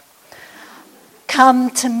Come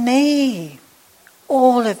to me,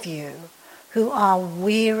 all of you who are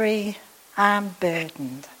weary and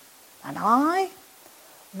burdened, and I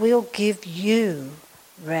will give you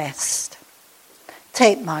rest.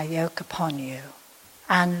 Take my yoke upon you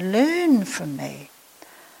and learn from me,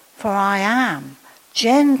 for I am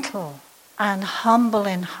gentle and humble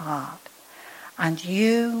in heart, and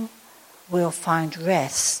you will find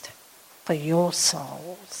rest for your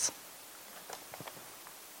souls.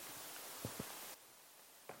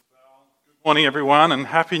 Good morning, everyone, and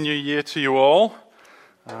Happy New Year to you all.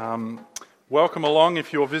 Welcome along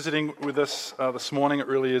if you're visiting with us this morning. It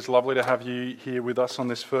really is lovely to have you here with us on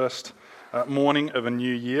this first morning of a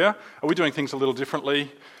new year. We're doing things a little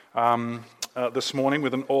differently this morning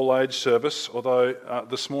with an all-age service, although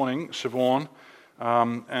this morning, Siobhan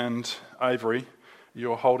and Avery,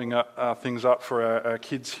 you're holding up things up for our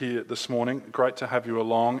kids here this morning. Great to have you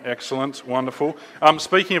along. Excellent. Wonderful.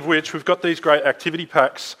 Speaking of which, we've got these great activity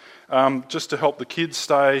packs just to help the kids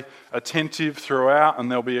stay attentive throughout, and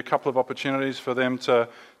there'll be a couple of opportunities for them to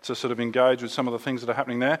sort of engage with some of the things that are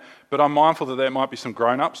happening there. But I'm mindful that there might be some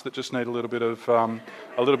grown-ups that just need a little bit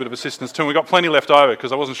of assistance too. And we've got plenty left over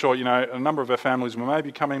because I wasn't sure. A number of our families were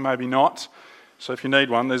maybe coming, maybe not. So if you need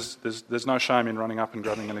one, there's no shame in running up and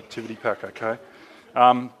grabbing an activity pack. Okay.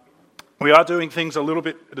 We are doing things a little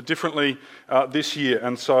bit differently this year,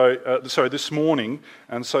 and this morning.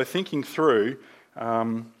 And so thinking through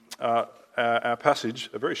our passage,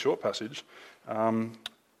 a very short passage,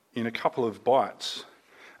 in a couple of bites.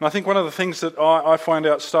 And I think one of the things that I find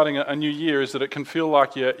out starting a new year is that it can feel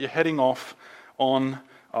like you're heading off on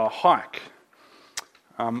a hike.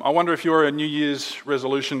 I wonder if you're a New Year's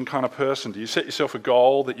resolution kind of person. Do you set yourself a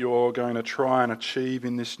goal that you're going to try and achieve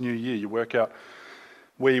in this new year? You work out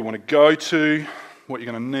where you want to go to, what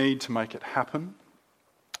you're going to need to make it happen.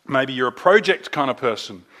 Maybe you're a project kind of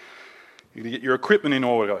person. You've got to get your equipment in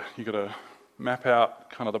order. You've got to map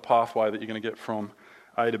out kind of the pathway that you're going to get from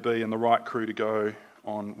A to B and the right crew to go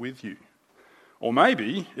on with you. Or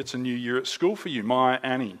maybe it's a new year at school for you. My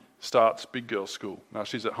Annie starts big girl school. Now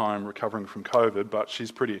she's at home recovering from COVID, but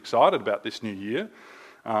she's pretty excited about this new year.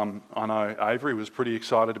 I know Avery was pretty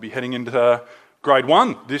excited to be heading into grade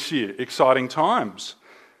 1 this year. Exciting times.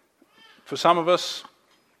 For some of us,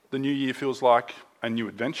 the new year feels like a new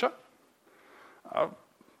adventure.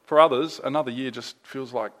 For others, another year just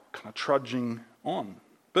feels like kind of trudging on.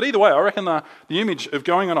 But either way, I reckon the image of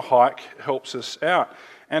going on a hike helps us out.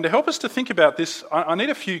 And to help us to think about this, I need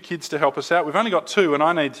a few kids to help us out. We've only got 2 and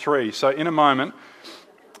I need 3. So in a moment,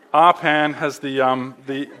 Arpan has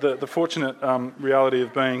the fortunate reality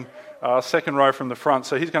of being second row from the front.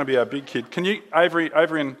 So he's going to be our big kid. Can you, Avery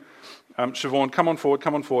and Siobhan, come on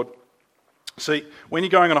forward. See, when you're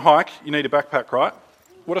going on a hike, you need a backpack, right?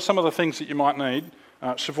 What are some of the things that you might need?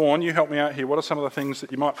 Siobhan, you help me out here. What are some of the things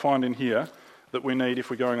that you might find in here that we need if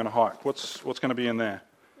we're going on a hike? What's going to be in there?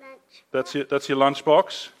 Lunch. That's your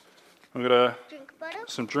lunchbox. We've got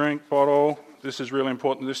some drink bottle. This is really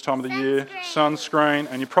important this time of the year. Sunscreen,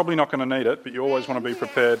 and you're probably not going to need it, but you always want to be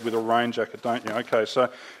prepared with a rain jacket, don't you? Okay, so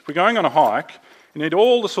if we're going on a hike, you need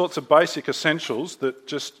all the sorts of basic essentials that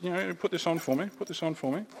just, put this on for me.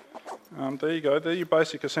 There you go. They're your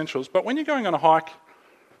basic essentials. But when you're going on a hike,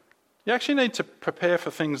 you actually need to prepare for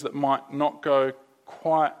things that might not go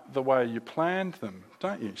quite the way you planned them,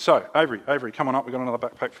 don't you? So, Avery, come on up. We've got another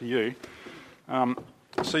backpack for you.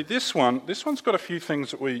 See, this one's got a few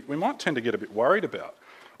things that we might tend to get a bit worried about.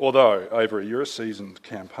 Although, Avery, you're a seasoned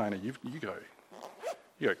campaigner. You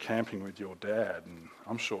go camping with your dad, and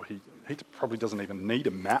I'm sure he probably doesn't even need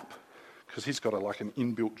a map because he's got an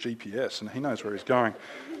inbuilt GPS and he knows where he's going.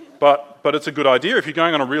 But it's a good idea. If you're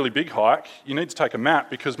going on a really big hike, you need to take a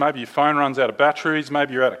map because maybe your phone runs out of batteries,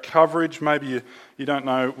 maybe you're out of coverage, maybe you don't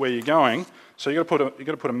know where you're going. So you've got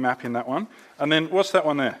to put a map in that one. And then what's that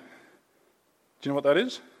one there? Do you know what that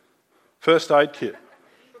is? First aid kit.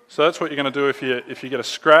 So that's what you're going to do if you get a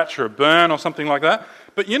scratch or a burn or something like that.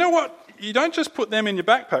 But you know what? You don't just put them in your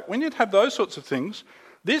backpack. When you have those sorts of things,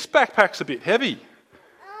 this backpack's a bit heavy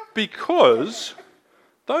because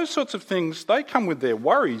those sorts of things, they come with their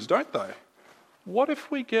worries, don't they? What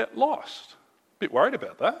if we get lost? A bit worried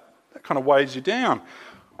about that. That kind of weighs you down.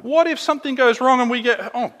 What if something goes wrong and we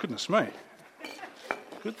get... Oh, goodness me.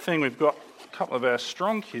 Good thing we've got a couple of our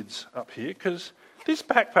strong kids up here because this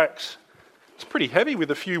backpack's it's pretty heavy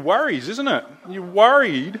with a few worries, isn't it? You're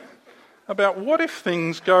worried about what if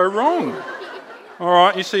things go wrong. All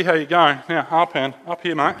right, you see how you're going. Now, Arpan, up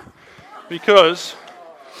here, mate. Because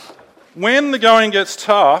when the going gets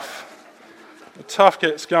tough, the tough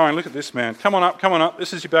gets going. Look at this, man. Come on up.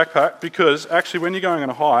 This is your backpack because actually when you're going on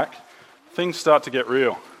a hike, things start to get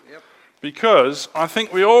real. Yep. because I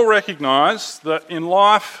think we all recognise that in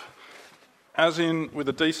life, as in with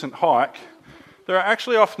a decent hike, there are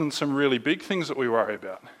actually often some really big things that we worry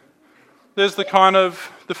about. There's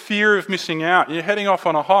the fear of missing out. You're heading off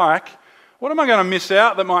on a hike. What am I going to miss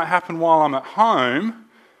out that might happen while I'm at home?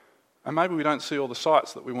 And maybe we don't see all the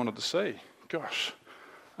sights that we wanted to see. Gosh,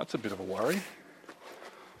 that's a bit of a worry.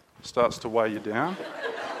 Starts to weigh you down.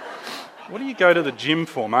 What do you go to the gym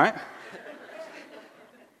for, mate?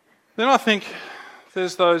 Then I think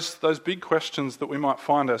there's those big questions that we might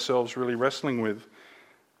find ourselves really wrestling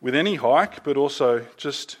with any hike, but also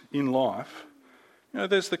just in life.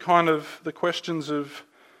 There's the questions of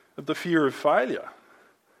the fear of failure.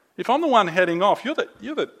 If I'm the one heading off, you're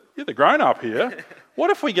the grown-up here. What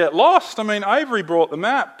if we get lost? I mean, Avery brought the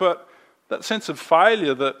map, but that sense of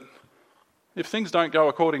failure, that if things don't go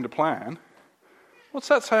according to plan, what's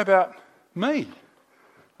that say about me?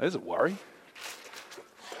 There's a worry.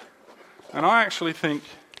 And I actually think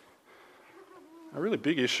a really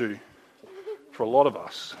big issue for a lot of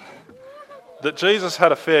us that Jesus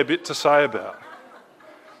had a fair bit to say about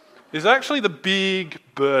is actually the big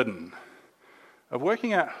burden of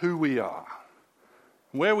working out who we are,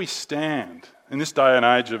 where we stand. In this day and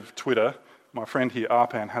age of Twitter, my friend here,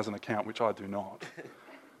 Arpan, has an account, which I do not,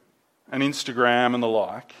 and Instagram and the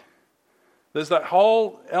like. There's that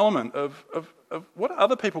whole element of what are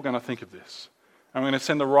other people going to think of this? I'm going to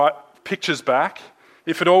send the right pictures back.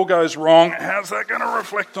 If it all goes wrong, how's that going to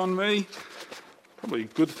reflect on me? Probably a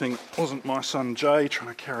good thing it wasn't my son Jay trying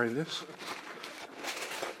to carry this.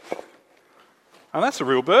 And that's a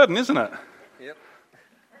real burden, isn't it? Yep.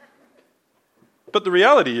 But the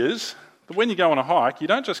reality is that when you go on a hike, you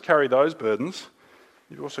don't just carry those burdens.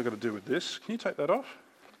 You've also got to deal with this. Can you take that off?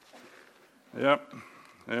 Yep.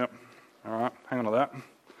 All right, hang on to that.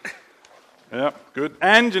 Yep, good.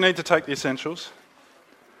 And you need to take the essentials.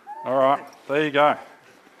 All right, there you go.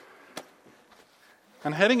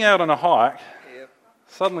 And heading out on a hike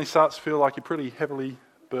suddenly starts to feel like you're pretty heavily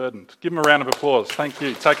burdened. Give them a round of applause. Thank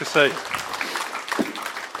you. Take a seat.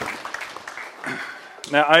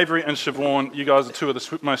 Now, Avery and Siobhan, you guys are two of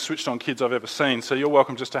the most switched-on kids I've ever seen, so you're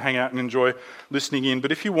welcome just to hang out and enjoy listening in.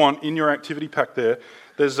 But if you want, in your activity pack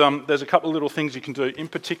there's a couple of little things you can do. In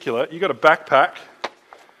particular, you've got a backpack,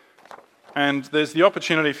 and there's the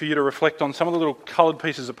opportunity for you to reflect on some of the little coloured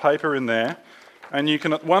pieces of paper in there. And you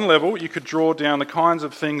can, at one level, you could draw down the kinds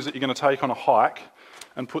of things that you're going to take on a hike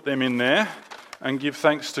and put them in there and give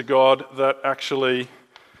thanks to God that actually,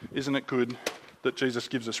 isn't it good that Jesus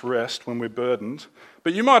gives us rest when we're burdened?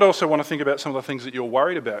 But you might also want to think about some of the things that you're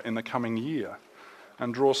worried about in the coming year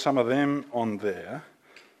and draw some of them on there,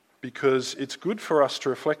 because it's good for us to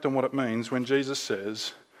reflect on what it means when Jesus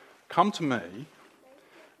says, "Come to me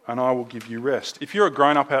and I will give you rest." If you're a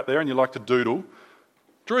grown-up out there and you like to doodle,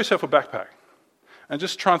 draw yourself a backpack and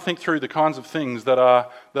just try and think through the kinds of things that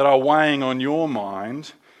are weighing on your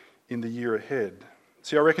mind in the year ahead.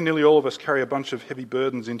 See, I reckon nearly all of us carry a bunch of heavy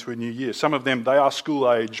burdens into a new year. Some of them, they are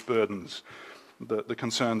school-age burdens, the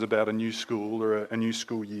concerns about a new school or a new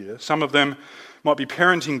school year. Some of them might be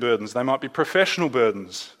parenting burdens. They might be professional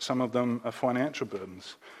burdens. Some of them are financial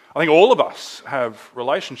burdens. I think all of us have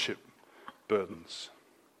relationship burdens.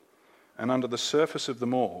 And under the surface of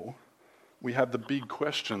them all, we have the big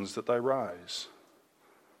questions that they raise.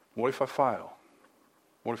 What if I fail?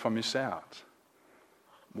 What if I miss out?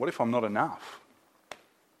 What if I'm not enough?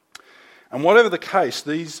 And whatever the case,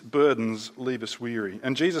 these burdens leave us weary.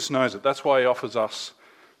 And Jesus knows it. That's why he offers us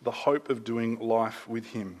the hope of doing life with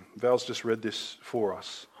him. Val's just read this for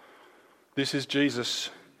us. This is Jesus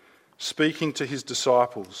speaking to his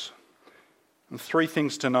disciples. And three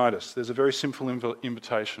things to notice. There's a very simple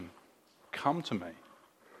invitation. Come to me.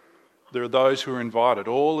 There are those who are invited,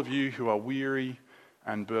 all of you who are weary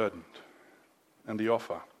and burdened. And the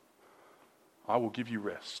offer, I will give you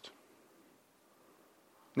rest.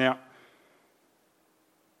 Now,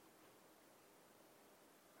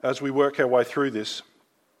 as we work our way through this,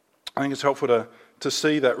 I think it's helpful to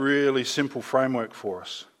see that really simple framework for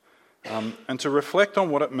us and to reflect on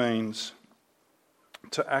what it means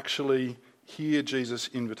to actually hear Jesus'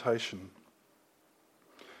 invitation.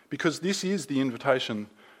 Because this is the invitation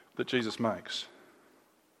that Jesus makes.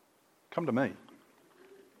 Come to me.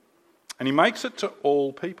 And he makes it to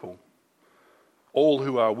all people, all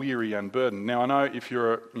who are weary and burdened. Now, I know if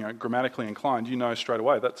you're grammatically inclined, you know straight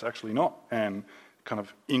away that's actually not an kind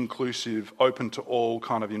of inclusive, open to all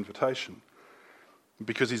kind of invitation.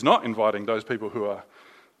 Because he's not inviting those people who are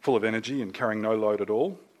full of energy and carrying no load at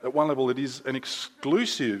all. At one level, it is an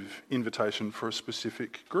exclusive invitation for a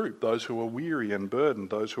specific group, those who are weary and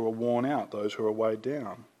burdened, those who are worn out, those who are weighed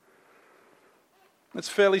down. It's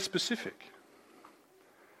fairly specific.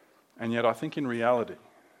 And yet I think in reality,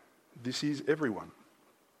 this is everyone.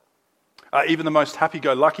 Even the most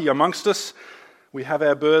happy-go-lucky amongst us, we have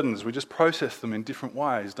our burdens. We just process them in different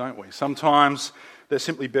ways, don't we? Sometimes they're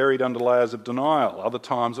simply buried under layers of denial. Other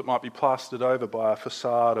times it might be plastered over by a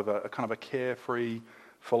facade of a kind of a carefree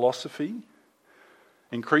philosophy.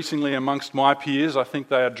 Increasingly amongst my peers, I think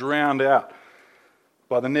they are drowned out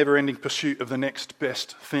by the never-ending pursuit of the next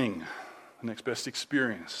best thing, the next best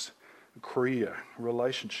experience, career,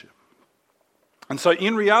 relationship. And so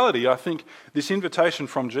in reality, I think this invitation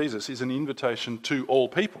from Jesus is an invitation to all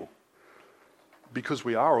people, because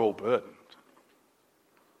we are all burdened.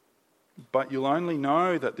 But you'll only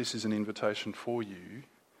know that this is an invitation for you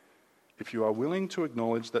if you are willing to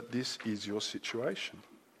acknowledge that this is your situation.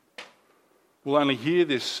 We'll only hear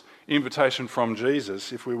this invitation from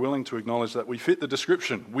Jesus if we're willing to acknowledge that we fit the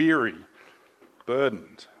description: weary,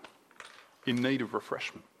 burdened, in need of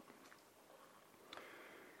refreshment.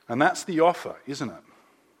 And that's the offer, isn't it?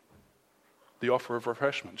 The offer of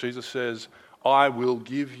refreshment. Jesus says, I will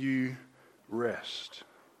give you rest.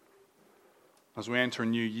 As we enter a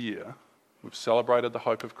new year, we've celebrated the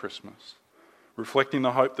hope of Christmas, reflecting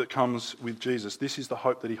the hope that comes with Jesus. This is the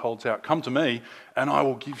hope that he holds out. Come to me and I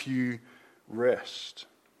will give you rest.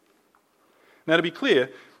 Now, to be clear,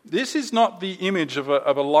 this is not the image of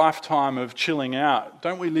a lifetime of chilling out.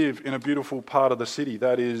 Don't we live in a beautiful part of the city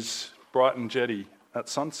that is Brighton Jetty at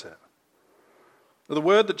sunset? The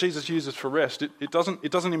word that Jesus uses for rest, it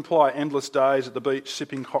doesn't imply endless days at the beach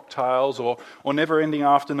sipping cocktails or never-ending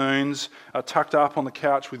afternoons tucked up on the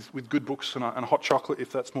couch with good books and hot chocolate,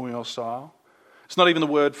 if that's more your style. It's not even the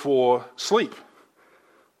word for sleep,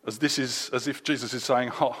 as if Jesus is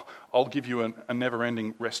saying, I'll give you a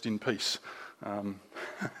never-ending rest in peace.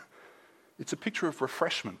 It's a picture of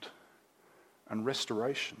refreshment and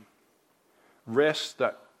restoration. Rest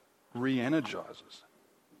that re-energizes.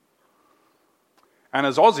 And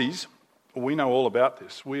as Aussies, we know all about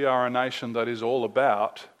this. We are a nation that is all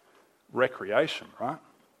about recreation, right?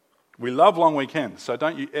 We love long weekends, so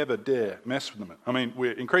don't you ever dare mess with them. I mean,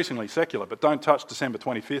 we're increasingly secular, but don't touch December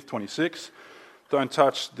 25th, 26th. Don't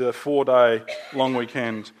touch the 4-day long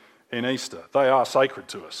weekend in Easter. They are sacred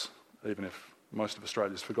to us, even if most of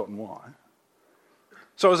Australia's forgotten why.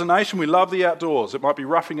 So as a nation, we love the outdoors. It might be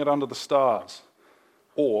roughing it under the stars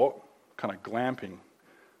or kind of glamping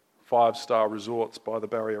 5-star resorts by the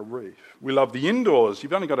Barrier Reef. We love the indoors.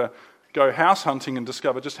 You've only got to go house hunting and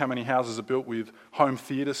discover just how many houses are built with home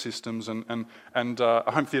theatre systems and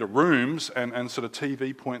home theatre rooms and sort of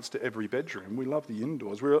TV points to every bedroom. We love the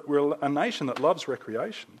indoors. We're a nation that loves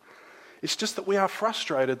recreation. It's just that we are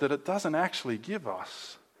frustrated that it doesn't actually give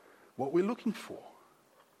us what we're looking for.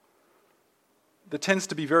 There tends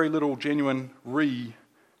to be very little genuine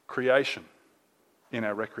recreation in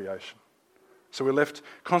our recreation. So we're left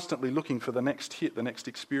constantly looking for the next hit, the next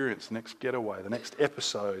experience, the next getaway, the next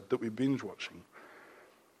episode that we're binge watching.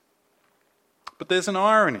 But there's an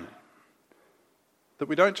irony that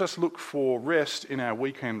we don't just look for rest in our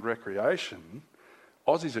weekend recreation.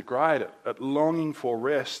 Aussies are great at longing for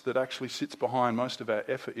rest that actually sits behind most of our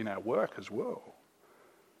effort in our work as well.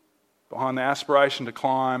 Behind the aspiration to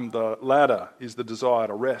climb the ladder is the desire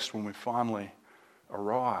to rest when we've finally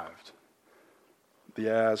arrived. The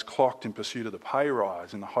hours clocked in pursuit of the pay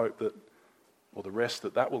rise in the hope that, or the rest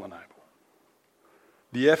that will enable.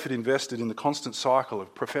 The effort invested in the constant cycle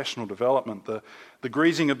of professional development, the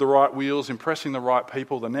greasing of the right wheels, impressing the right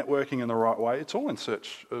people, the networking in the right way, it's all in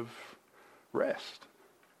search of rest.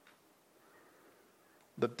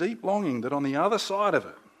 The deep longing that on the other side of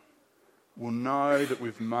it will know that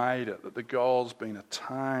we've made it, that the goal's been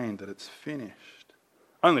attained, that it's finished,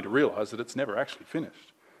 only to realise that it's never actually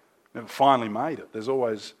finished. Never finally made it. There's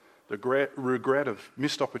always the regret of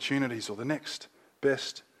missed opportunities or the next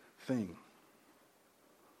best thing.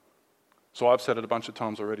 So I've said it a bunch of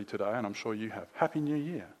times already today, and I'm sure you have. Happy New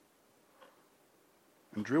Year.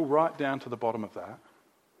 And drill right down to the bottom of that.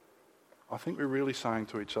 I think we're really saying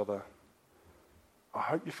to each other, I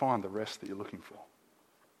hope you find the rest that you're looking for.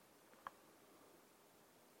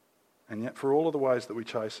 And yet for all of the ways that we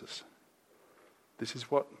chase us, this is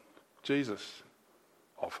what Jesus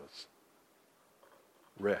offers.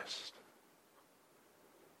 Rest.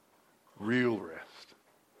 Real rest.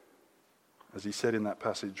 As he said in that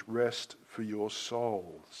passage, rest for your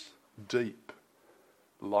souls. Deep,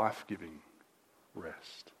 life-giving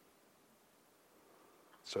rest.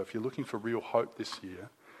 So if you're looking for real hope this year,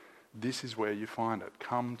 this is where you find it.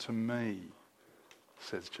 Come to me,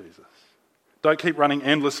 says Jesus. Don't keep running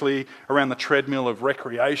endlessly around the treadmill of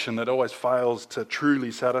recreation that always fails to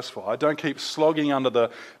truly satisfy. Don't keep slogging under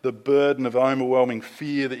the burden of overwhelming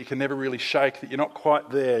fear that you can never really shake, that you're not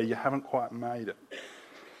quite there, you haven't quite made it.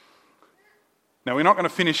 Now, we're not going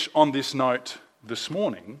to finish on this note this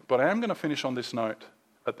morning, but I am going to finish on this note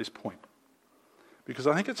at this point, because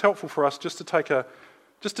I think it's helpful for us just to take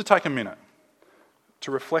a minute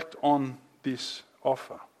to reflect on this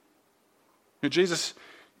offer. Now, Jesus'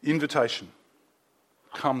 invitation,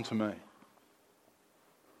 come to me.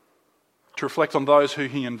 To reflect on those who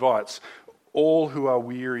he invites, all who are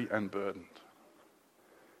weary and burdened.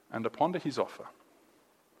 And to ponder his offer,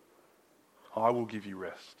 I will give you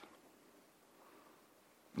rest.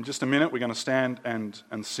 In just a minute, we're going to stand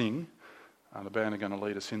and sing. The band are going to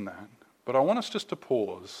lead us in that. But I want us just to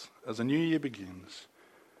pause as a new year begins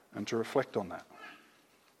and to reflect on that.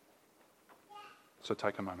 So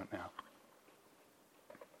take a moment now.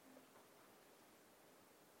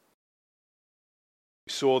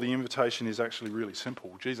 We saw the invitation is actually really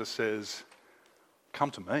simple. Jesus says,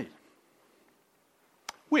 come to me.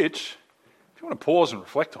 Which, if you want to pause and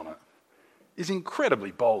reflect on it, is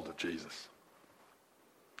incredibly bold of Jesus.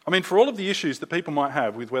 I mean, for all of the issues that people might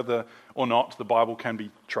have with whether or not the Bible can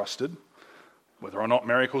be trusted, whether or not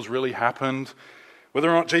miracles really happened, whether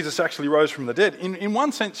or not Jesus actually rose from the dead, in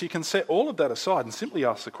one sense you can set all of that aside and simply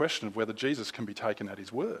ask the question of whether Jesus can be taken at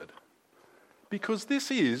his word. Because this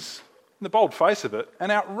is, in the bold face of it, an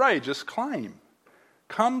outrageous claim.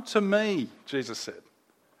 Come to me, Jesus said,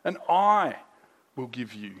 and I will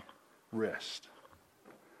give you rest.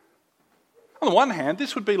 On the one hand,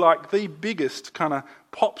 this would be like the biggest kind of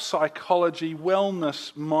pop psychology,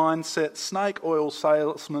 wellness mindset, snake oil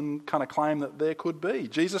salesman kind of claim that there could be.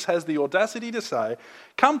 Jesus has the audacity to say,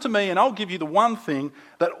 come to me and I'll give you the one thing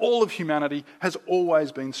that all of humanity has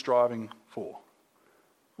always been striving for.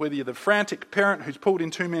 Whether you're the frantic parent who's pulled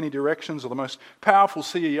in too many directions, or the most powerful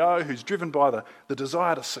CEO who's driven by the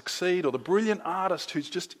desire to succeed, or the brilliant artist who's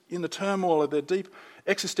just in the turmoil of their deep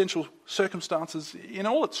existential circumstances in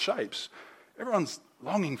all its shapes, everyone's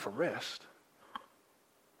longing for rest.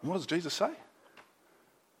 And what does Jesus say?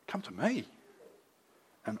 Come to me,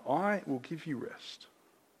 and I will give you rest.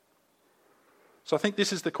 So I think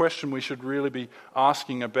this is the question we should really be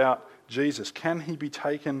asking about Jesus. Can he be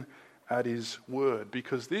taken at his word?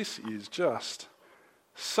 Because this is just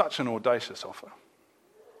such an audacious offer.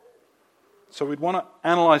 So we'd want to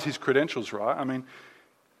analyse his credentials, right? I mean,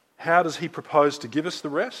 how does he propose to give us the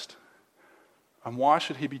rest? And why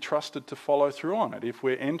should he be trusted to follow through on it? If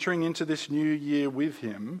we're entering into this new year with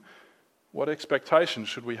him, what expectations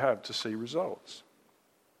should we have to see results?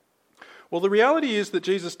 Well, the reality is that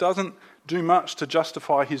Jesus doesn't do much to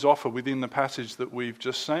justify his offer within the passage that we've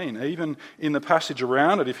just seen. Even in the passage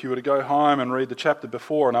around it, if you were to go home and read the chapter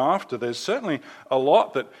before and after, there's certainly a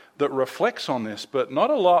lot that reflects on this, but not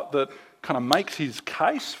a lot that kind of makes his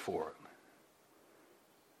case for it.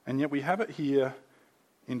 And yet we have it here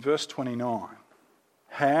in verse 29.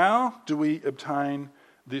 How do we obtain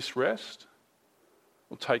this rest?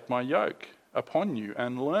 Well, take my yoke upon you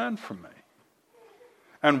and learn from me.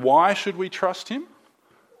 And why should we trust him?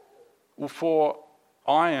 Well, for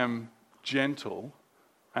I am gentle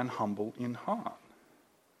and humble in heart.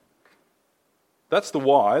 That's the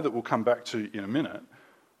why that we'll come back to in a minute.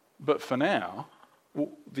 But for now,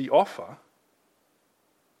 the offer,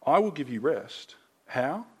 I will give you rest.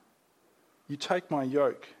 How? You take my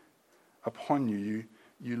yoke upon you,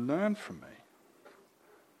 you learn from me.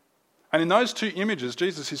 And in those two images,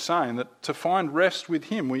 Jesus is saying that to find rest with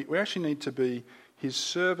him, we actually need to be his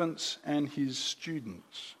servants and his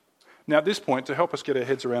students. Now at this point, to help us get our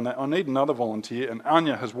heads around that, I need another volunteer, and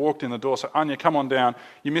Anya has walked in the door. So Anya, come on down.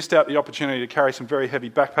 You missed out the opportunity to carry some very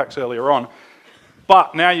heavy backpacks earlier on,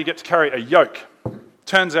 but now you get to carry a yoke.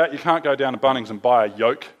 Turns out you can't go down to Bunnings and buy a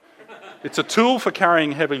yoke. It's a tool for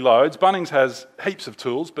carrying heavy loads. Bunnings has heaps of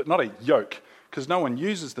tools, but not a yoke, because no one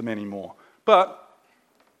uses them anymore. But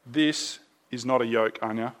this is not a yoke,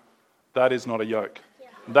 Anya. That is not a yoke. Yeah.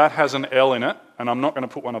 That has an L in it, and I'm not going to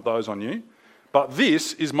put one of those on you. But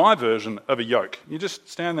this is my version of a yoke. You just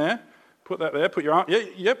stand there, put that there, put your arm...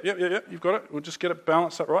 Yep, you've got it. We'll just get it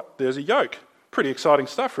balanced up right. There's a yoke. Pretty exciting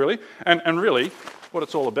stuff, really. And really, what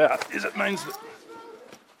it's all about is it means that...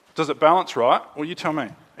 Does it balance right? Well, you tell me.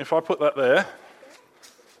 If I put that there...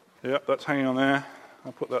 Yep, that's hanging on there.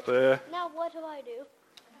 I'll put that there. Now what do I do?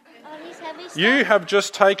 These heavy stuff? You have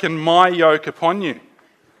just taken my yoke upon you.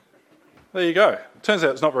 There you go. Turns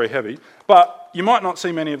out it's not very heavy, but you might not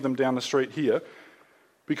see many of them down the street here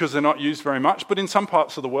because they're not used very much, but in some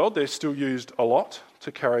parts of the world they're still used a lot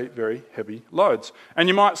to carry very heavy loads. And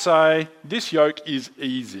you might say, this yoke is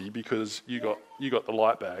easy because you got the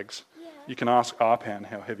light bags. You can ask Arpan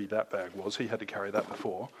how heavy that bag was. He had to carry that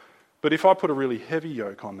before. But if I put a really heavy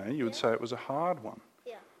yoke on there, you would say it was a hard one.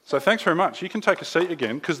 Yeah. So thanks very much. You can take a seat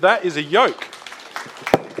again, because that is a yoke.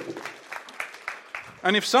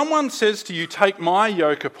 And if someone says to you, take my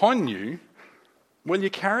yoke upon you, well, you're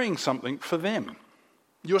carrying something for them.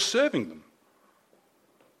 You're serving them.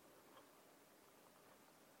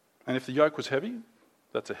 And if the yoke was heavy,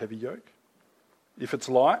 that's a heavy yoke. If it's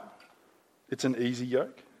light, it's an easy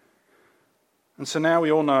yoke. And so now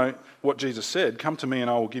we all know what Jesus said, come to me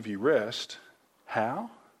and I will give you rest.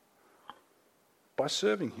 How? By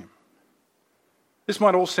serving him. This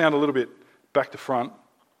might all sound a little bit back to front,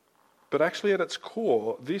 but actually at its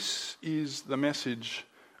core, this is the message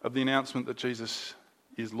of the announcement that Jesus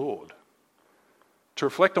is Lord. To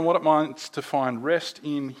reflect on what it means to find rest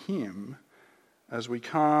in him as we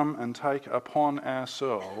come and take upon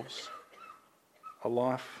ourselves a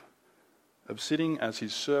life of sitting as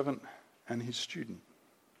his servant and his student.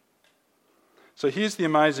 So here's the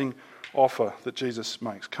amazing offer that Jesus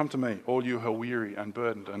makes. Come to me, all you who are weary and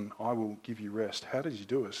burdened, and I will give you rest. How does he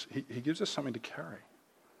do us? He gives us something to carry.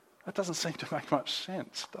 That doesn't seem to make much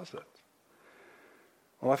sense, does it?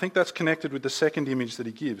 Well, I think that's connected with the second image that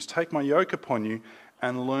he gives. Take my yoke upon you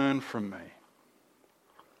and learn from me.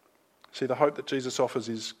 See, the hope that Jesus offers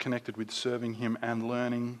is connected with serving him and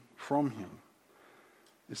learning from him.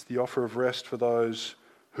 It's the offer of rest for those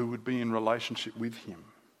who would be in relationship with him.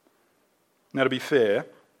 Now, to be fair,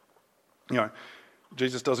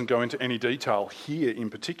 Jesus doesn't go into any detail here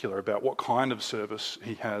in particular about what kind of service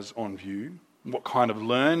he has on view, what kind of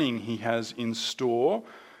learning he has in store,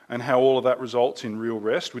 and how all of that results in real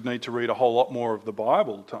rest. We'd need to read a whole lot more of the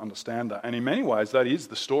Bible to understand that. And in many ways, that is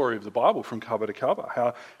the story of the Bible from cover to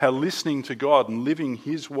cover. How listening to God and living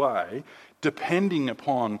his way, depending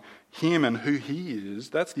upon him and who he is,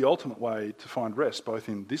 that's the ultimate way to find rest, both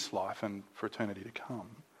in this life and for eternity to come.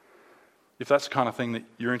 If that's the kind of thing that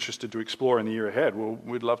you're interested to explore in the year ahead, well,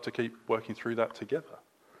 we'd love to keep working through that together.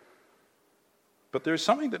 But there is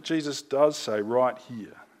something that Jesus does say right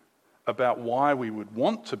here about why we would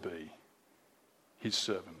want to be his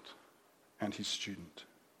servant and his student.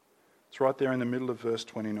 It's right there in the middle of verse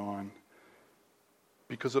 29,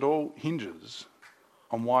 because it all hinges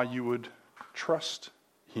on why you would trust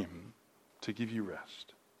him to give you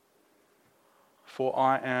rest. For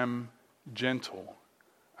I am gentle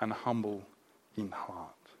and humble in heart.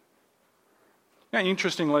 Now,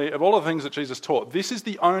 interestingly, of all the things that Jesus taught, this is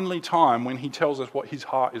the only time when he tells us what his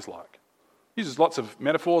heart is like. He uses lots of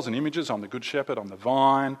metaphors and images. I'm the good shepherd, I'm the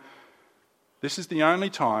vine. This is the only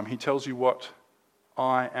time he tells you what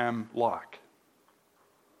I am like.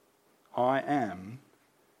 I am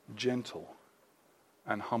gentle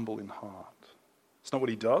and humble in heart. It's not what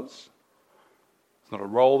he does. It's not a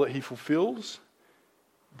role that he fulfills.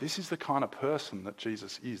 This is the kind of person that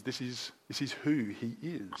Jesus is. This is who he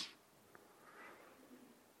is.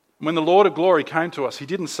 When the Lord of glory came to us, he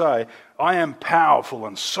didn't say, I am powerful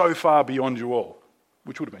and so far beyond you all,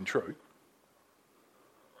 which would have been true.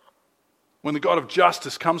 When the God of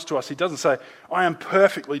justice comes to us, he doesn't say, I am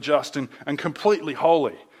perfectly just and completely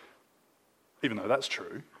holy, even though that's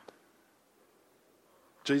true.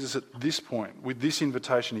 Jesus, at this point, with this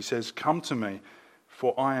invitation, he says, come to me,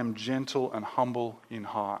 for I am gentle and humble in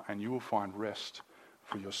heart, and you will find rest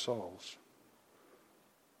for your souls.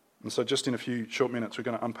 And so just in a few short minutes, we're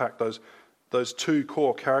going to unpack those two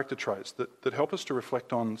core character traits that help us to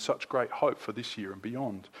reflect on such great hope for this year and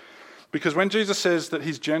beyond. Because when Jesus says that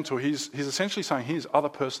he's gentle, he's essentially saying he's other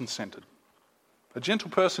person-centered. A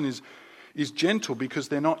gentle person is gentle because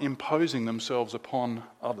they're not imposing themselves upon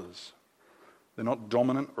others. They're not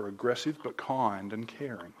dominant or aggressive, but kind and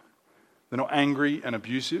caring. They're not angry and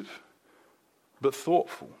abusive, but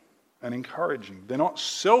thoughtful and encouraging. They're not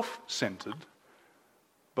self-centered,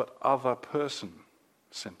 but other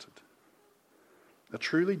person-centered. A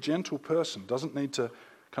truly gentle person doesn't need to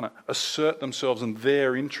kind of assert themselves and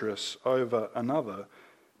their interests over another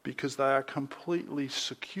because they are completely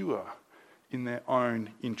secure in their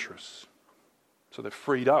own interests. So they're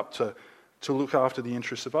freed up to look after the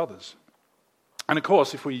interests of others. And of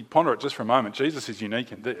course, if we ponder it just for a moment, Jesus is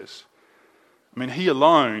unique in this. I mean, he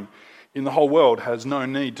alone in the whole world has no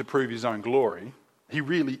need to prove his own glory. He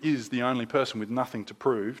really is the only person with nothing to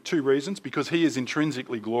prove. Two reasons: because he is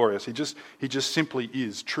intrinsically glorious. He just simply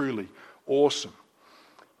is truly awesome.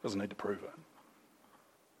 Doesn't need to prove it.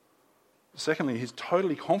 Secondly, he's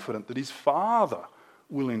totally confident that his Father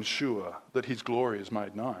will ensure that his glory is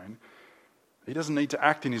made known. He doesn't need to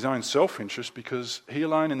act in his own self-interest because he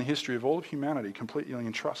alone in the history of all of humanity completely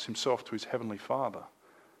entrusts himself to his heavenly Father.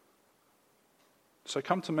 So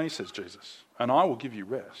come to me, says Jesus, and I will give you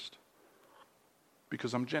rest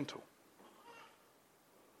because I'm gentle.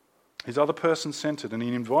 He's other person-centered, and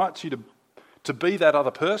he invites you to be that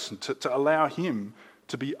other person, to allow him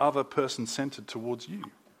to be other person-centered towards you.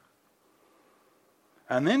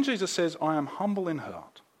 And then Jesus says, I am humble in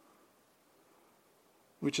heart,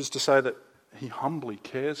 which is to say that he humbly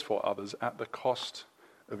cares for others at the cost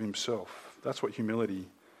of himself. That's what humility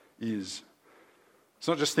is. It's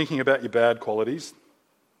not just thinking about your bad qualities.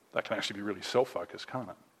 That can actually be really self-focused, can't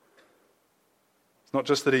it? It's not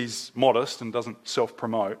just that he's modest and doesn't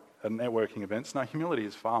self-promote at networking events. No, humility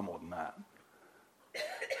is far more than that.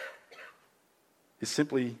 It's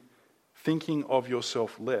simply thinking of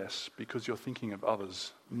yourself less because you're thinking of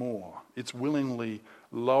others more. It's willingly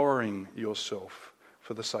lowering yourself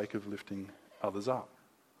for the sake of lifting others up.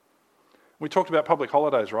 We talked about public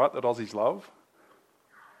holidays, right, that Aussies love.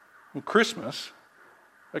 Well,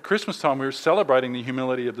 at Christmas time we were celebrating the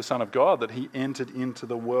humility of the Son of God, that he entered into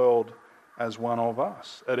the world as one of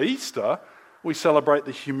us. At Easter, we celebrate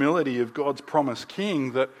the humility of God's promised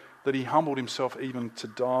King, that he humbled himself even to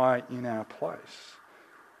die in our place,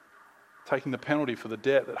 taking the penalty for the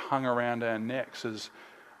debt that hung around our necks as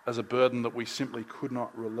a burden that we simply could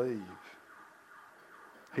not relieve.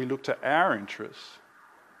 He looked at our interests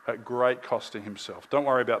at great cost to himself. Don't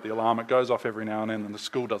worry about the alarm. It goes off every now and then and the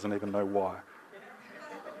school doesn't even know why.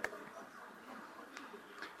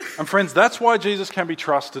 And friends, that's why Jesus can be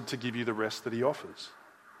trusted to give you the rest that he offers.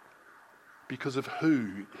 Because of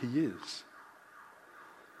who he is.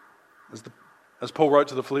 As Paul wrote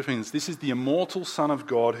to the Philippians, this is the immortal Son of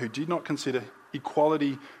God who did not consider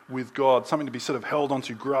equality with God something to be sort of held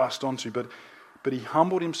onto, grasped onto, but he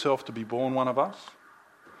humbled himself to be born one of us.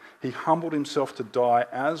 He humbled himself to die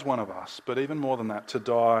as one of us, but even more than that, to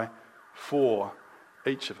die for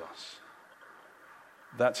each of us.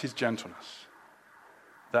 That's his gentleness.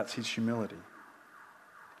 That's his humility.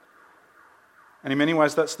 And in many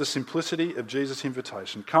ways, that's the simplicity of Jesus'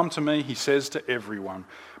 invitation. Come to me, he says to everyone,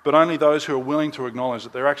 but only those who are willing to acknowledge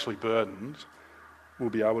that they're actually burdened will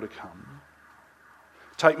be able to come.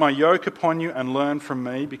 Take my yoke upon you and learn from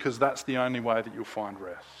me, because that's the only way that you'll find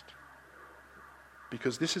rest.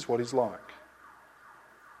 Because this is what he's like,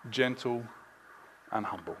 gentle and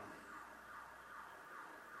humble.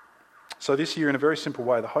 So this year, in a very simple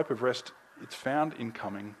way, the hope of rest, it's found in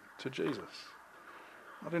coming to Jesus.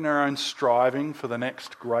 Not in our own striving for the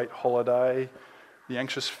next great holiday, the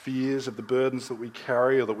anxious fears of the burdens that we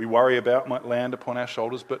carry or that we worry about might land upon our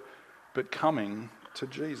shoulders, but coming to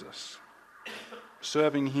Jesus.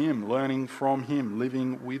 Serving him, learning from him,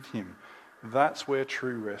 living with him. That's where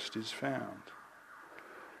true rest is found.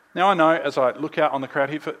 Now I know, as I look out on the crowd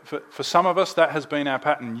here, for some of us that has been our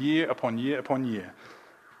pattern year upon year upon year.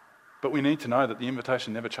 But we need to know that the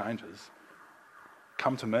invitation never changes.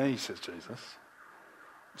 Come to me, says Jesus.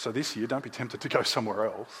 So this year, don't be tempted to go somewhere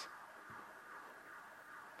else.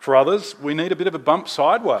 For others, we need a bit of a bump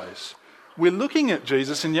sideways. We're looking at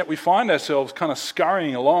Jesus and yet we find ourselves kind of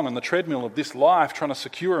scurrying along on the treadmill of this life, trying to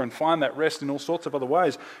secure and find that rest in all sorts of other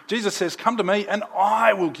ways. Jesus says, come to me and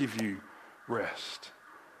I will give you rest.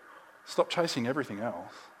 Stop chasing everything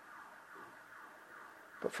else.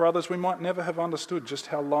 But for others, we might never have understood just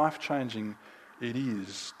how life-changing it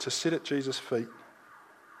is to sit at Jesus' feet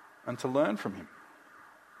and to learn from him.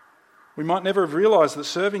 We might never have realised that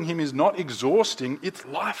serving him is not exhausting, it's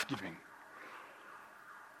life-giving.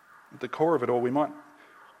 At the core of it all, we might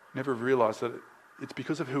never have realised that it's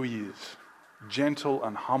because of who he is, gentle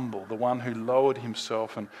and humble, the one who lowered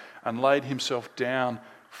himself and laid himself down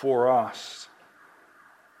for us,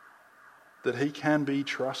 that he can be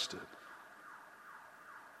trusted.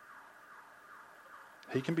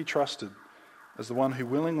 He can be trusted as the one who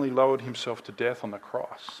willingly lowered himself to death on the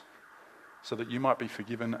cross so that you might be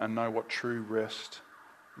forgiven and know what true rest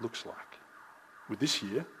looks like, with this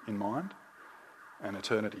year in mind and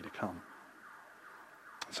eternity to come.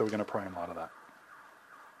 So we're going to pray in light of that.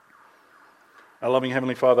 Our loving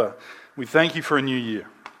Heavenly Father, we thank you for a new year.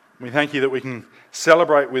 We thank you that we can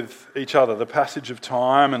celebrate with each other the passage of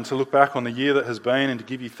time and to look back on the year that has been and to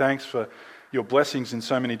give you thanks for your blessings in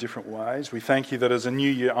so many different ways. We thank you that as a new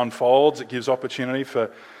year unfolds, it gives opportunity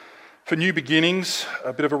for new beginnings,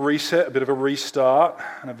 a bit of a reset, a bit of a restart,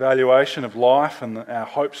 an evaluation of life and our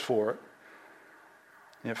hopes for it.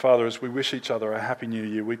 Yet, Father, as we wish each other a happy new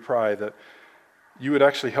year, we pray that you would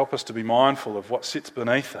actually help us to be mindful of what sits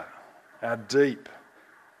beneath that, our deep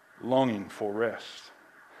longing for rest,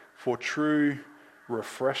 for true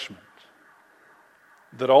refreshment,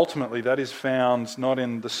 that ultimately that is found not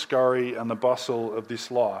in the scurry and the bustle of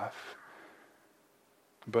this life,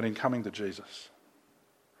 but in coming to Jesus.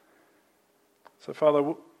 So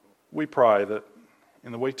Father, we pray that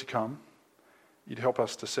in the week to come, you'd help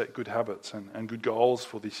us to set good habits and good goals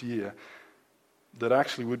for this year that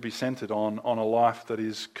actually would be centred on a life that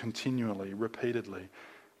is continually, repeatedly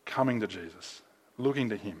coming to Jesus, looking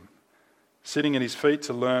to him, sitting at his feet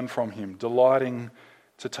to learn from him, delighting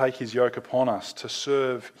to take his yoke upon us, to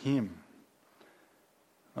serve him.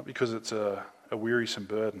 Not because it's a wearisome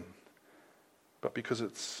burden, but because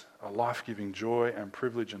it's a life-giving joy and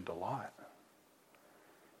privilege and delight.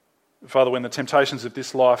 Father, when the temptations of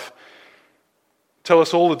this life tell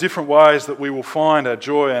us all the different ways that we will find our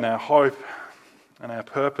joy and our hope and our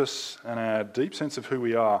purpose and our deep sense of who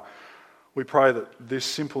we are, we pray that this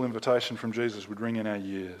simple invitation from Jesus would ring in our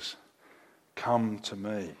ears. Come to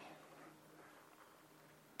me,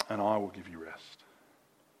 and I will give you rest.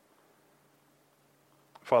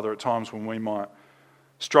 Father, at times when we might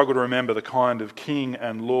struggle to remember the kind of King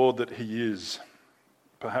and Lord that he is,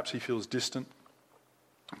 perhaps he feels distant,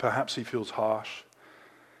 perhaps he feels harsh,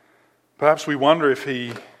 perhaps we wonder if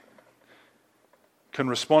he can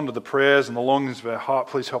respond to the prayers and the longings of our heart.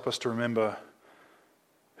 Please help us to remember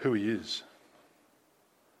who he is,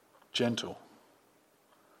 gentle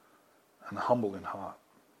and humble in heart.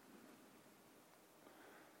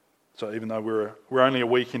 So even though we're only a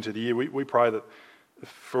week into the year, we pray that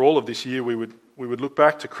for all of this year we would look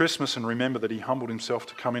back to Christmas and remember that he humbled himself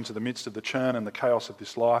to come into the midst of the churn and the chaos of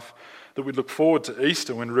this life, that we'd look forward to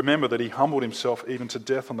Easter and remember that he humbled himself even to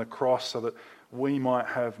death on the cross so that we might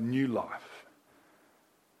have new life,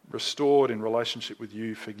 restored in relationship with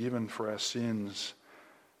you, forgiven for our sins,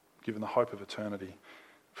 given the hope of eternity.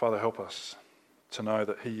 Father, help us to know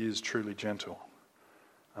that he is truly gentle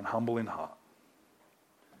and humble in heart,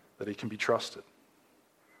 that he can be trusted,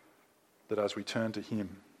 that as we turn to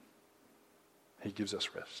him, he gives us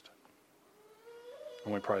rest.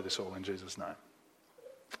 And we pray this all in Jesus' name.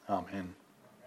 Amen.